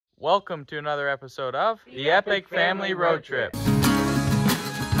Welcome to another episode of the Epic Family Road Trip.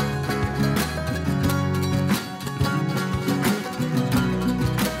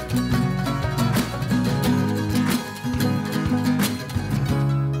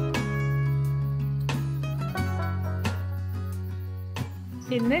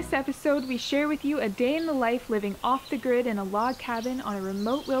 In this episode, we share with you a day in the life living off the grid in a log cabin on a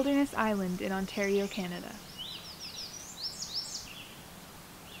remote wilderness island in Ontario, Canada.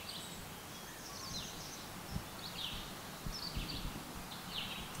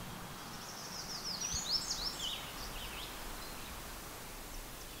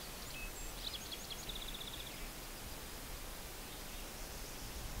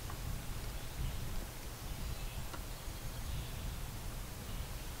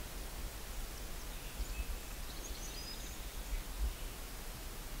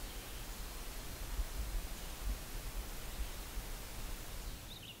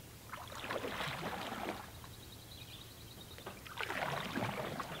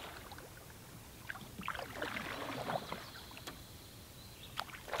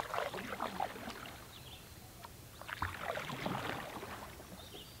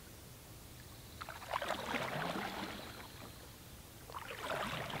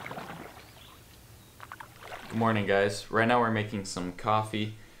 Good morning, guys. Right now we're making some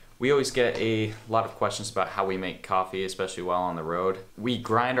coffee. We always get a lot of questions about how we make coffee, especially while on the road. We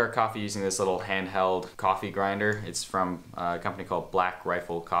grind our coffee using this little handheld coffee grinder. It's from a company called Black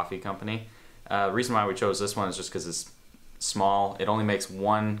Rifle Coffee Company. The reason why we chose this one is just because it's small. It only makes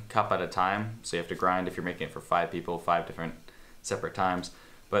 1 cup at a time, so you have to grind if you're making it for 5 people, 5 different separate times.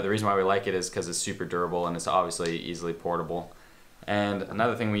 But the reason why we like it is because it's super durable and it's obviously easily portable. And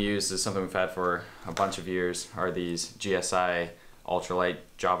another thing we use is something we've had for a bunch of years are these GSI ultralight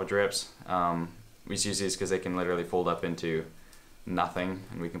Java drips. We just use these because they can literally fold up into nothing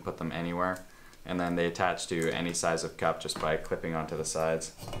and we can put them anywhere. And then they attach to any size of cup just by clipping onto the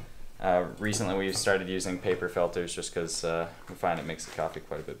sides. Recently we've started using paper filters just because we find it makes the coffee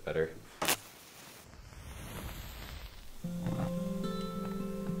quite a bit better.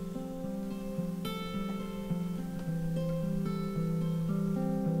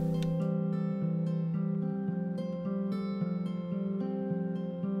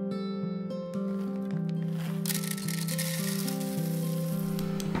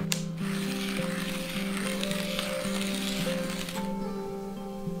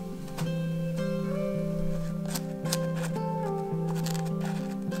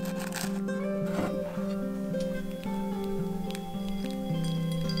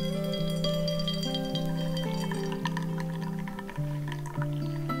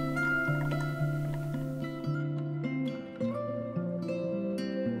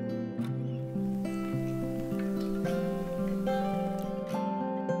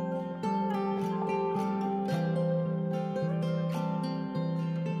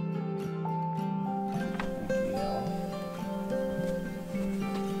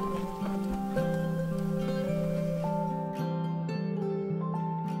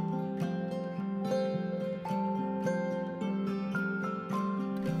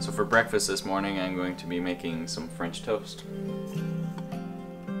 So for breakfast this morning, I'm going to be making some French toast.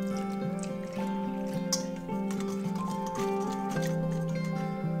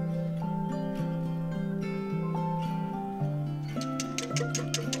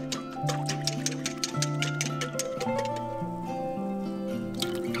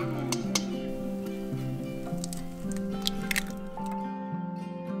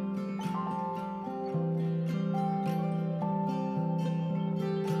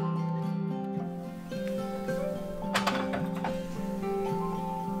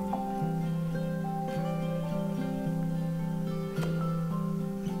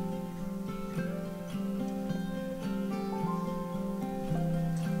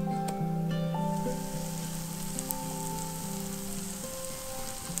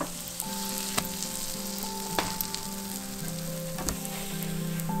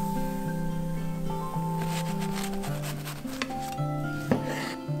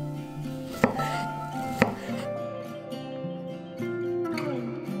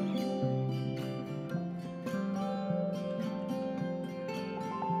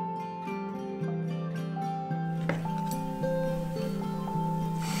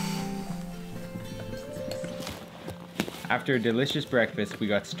 After a delicious breakfast, we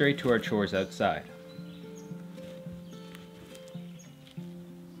got straight to our chores outside.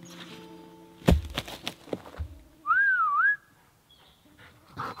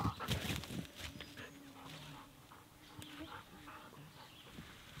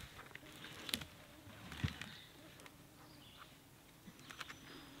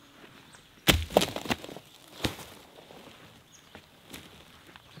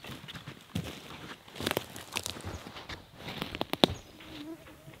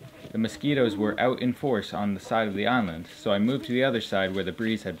 mosquitoes were out in force on the side of the island, so I moved to the other side where the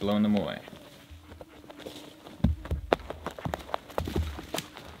breeze had blown them away.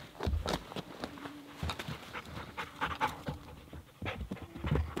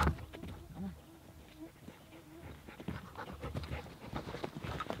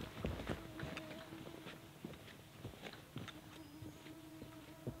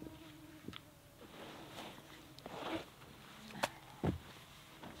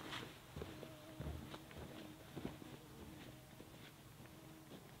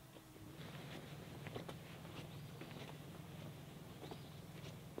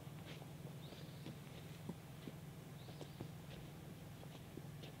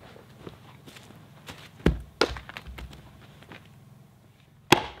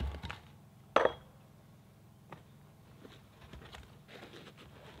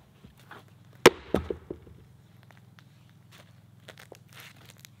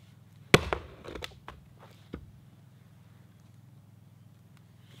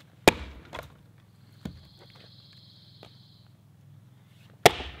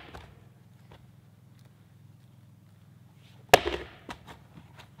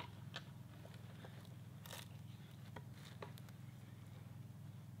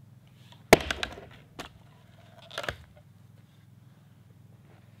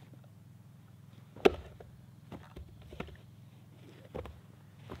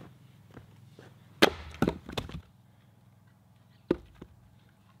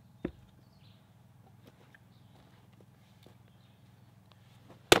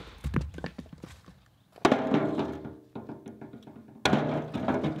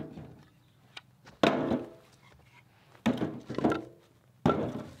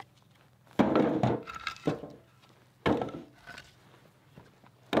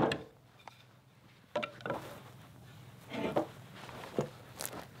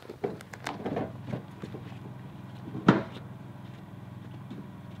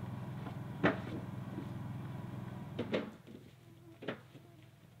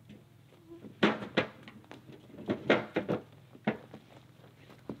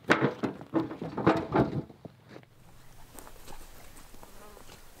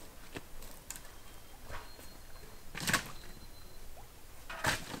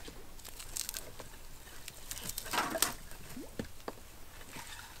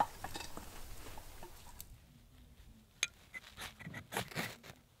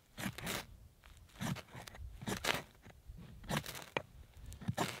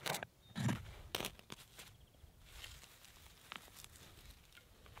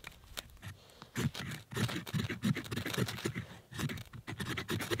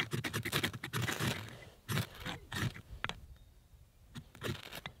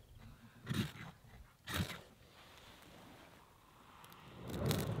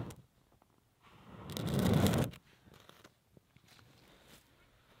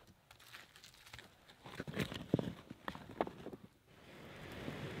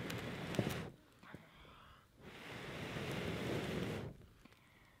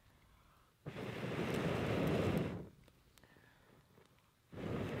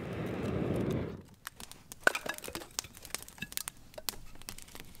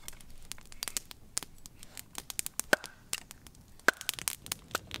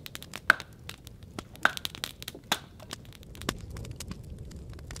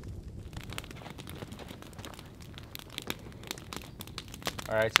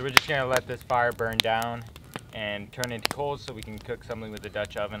 Alright, so we're just going to let this fire burn down and turn into coals so we can cook something with the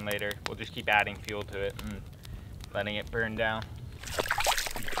Dutch oven later. We'll just keep adding fuel to it and letting it burn down.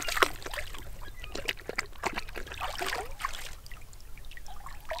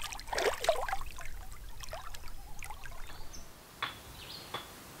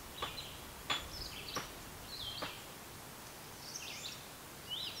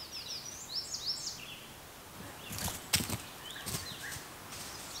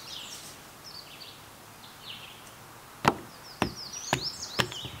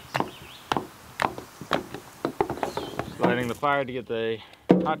 Lighting the fire to get the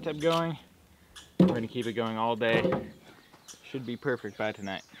hot tub going. We're going to keep it going all day. Should be perfect by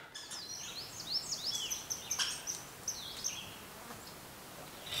tonight.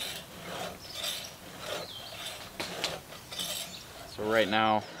 So right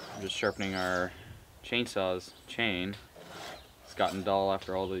now, I'm just sharpening our chainsaw's chain. It's gotten dull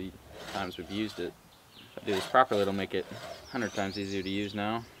after all the times we've used it. If I do this properly, it'll make it 100 times easier to use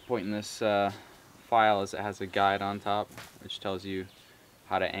now. Pointing this file as it has a guide on top, which tells you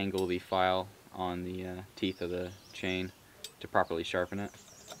how to angle the file on the teeth of the chain to properly sharpen it.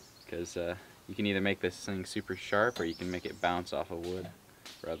 Because you can either make this thing super sharp or you can make it bounce off of wood.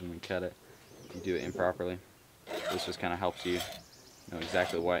 rather than cut it if you do it improperly. This just kind of helps you know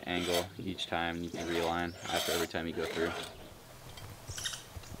exactly what angle each time, and you can realign after every time you go through.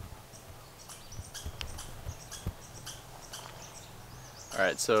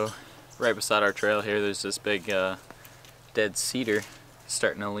 Alright, so right beside our trail here, there's this big dead cedar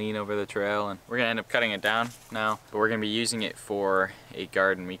starting to lean over the trail, and we're going to end up cutting it down now, but we're going to be using it for a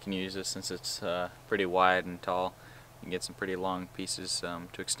garden. We can use this since it's pretty wide and tall. We can get some pretty long pieces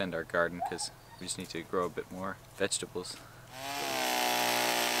to extend our garden, because we just need to grow a bit more vegetables.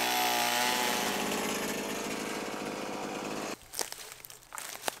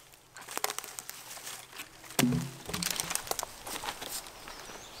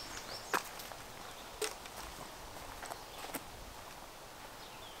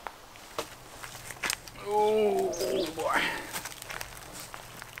 Oh boy.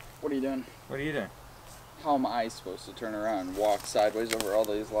 What are you doing? What are you doing? How am I supposed to turn around and walk sideways over all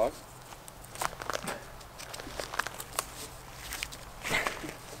these logs?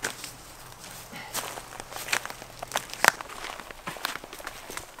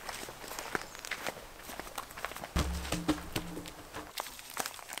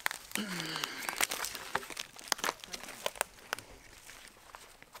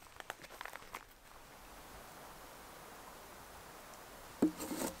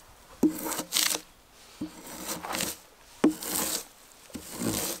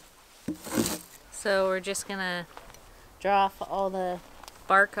 So we're just gonna draw off all the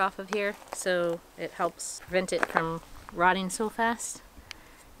bark off of here so it helps prevent it from rotting so fast.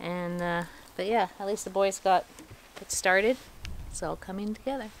 And but yeah, at least the boys got it started. It's all coming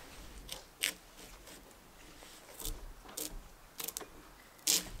together.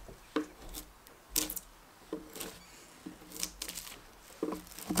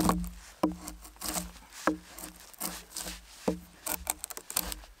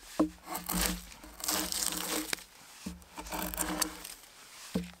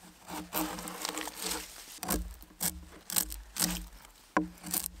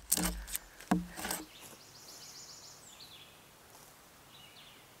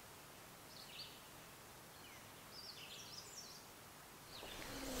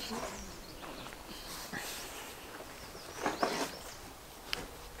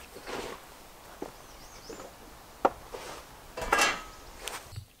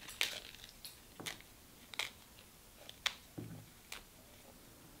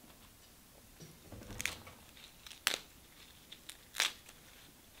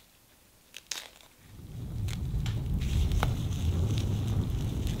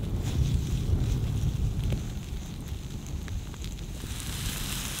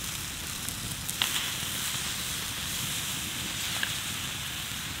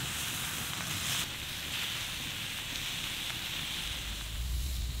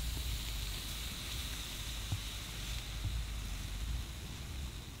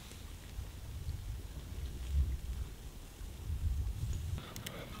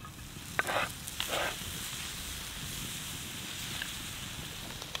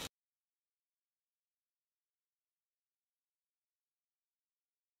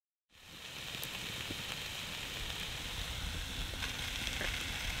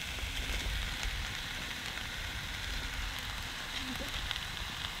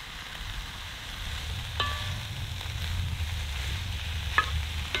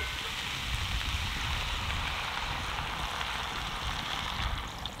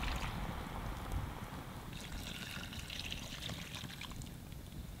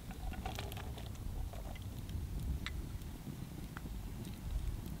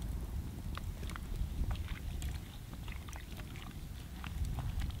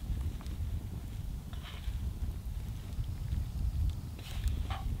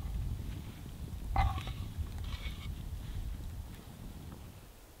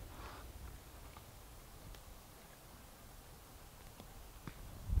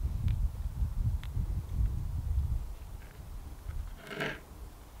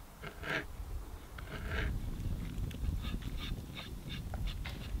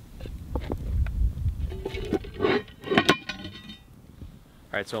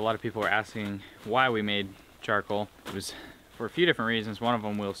 Alright, so a lot of people were asking why we made charcoal. It was for a few different reasons. One of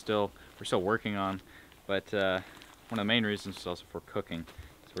them we're still working on, but one of the main reasons is also for cooking.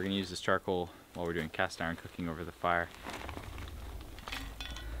 So we're going to use this charcoal while we're doing cast iron cooking over the fire.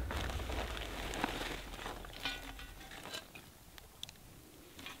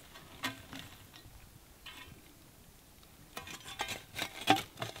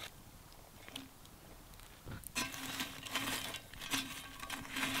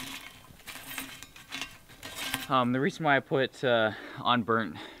 The reason why I put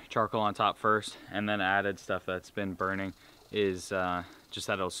unburnt charcoal on top first and then added stuff that's been burning is just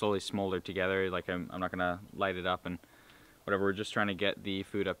that it'll slowly smolder together. Like I'm not gonna light it up and whatever. We're just trying to get the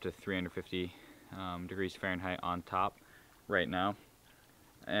food up to 350 degrees Fahrenheit on top right now.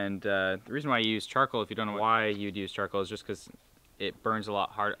 And the reason why I use charcoal, if you don't know why you'd use charcoal, is just because it burns a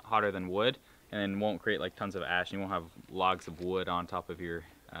lot hotter than wood and won't create like tons of ash. And you won't have logs of wood on top of your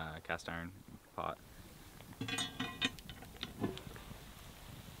cast iron pot.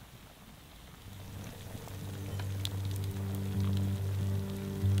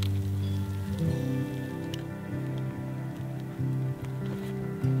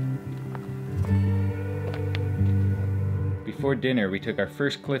 Before dinner, we took our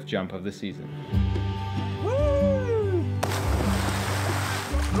first cliff jump of the season. Woo!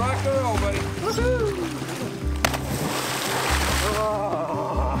 Rock and roll, buddy. Woohoo!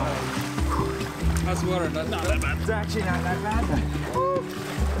 Oh. How's the water? Not that bad. It's actually not that bad.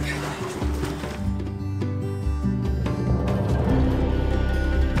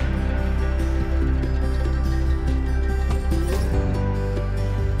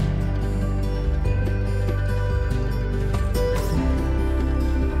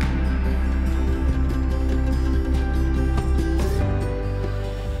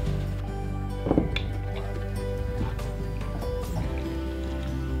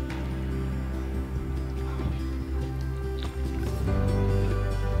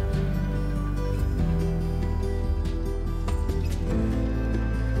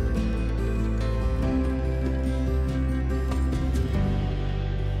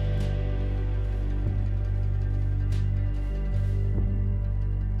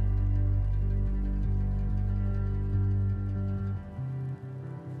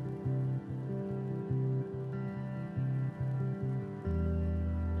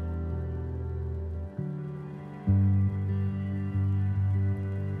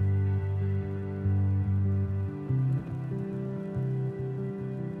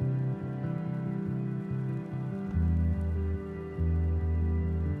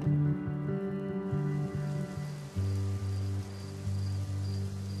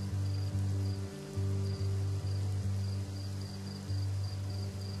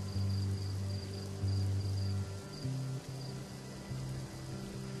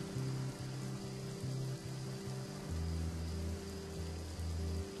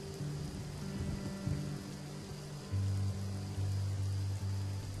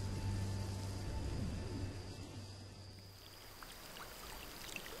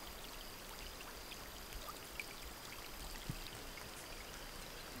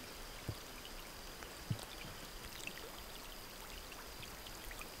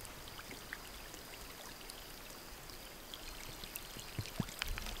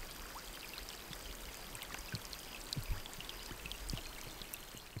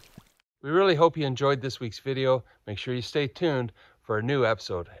 We really hope you enjoyed this week's video. Make sure you stay tuned for a new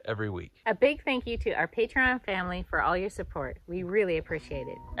episode every week. A big thank you to our Patreon family for all your support. We really appreciate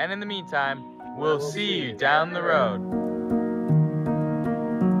it. And in the meantime, we'll see you down the road.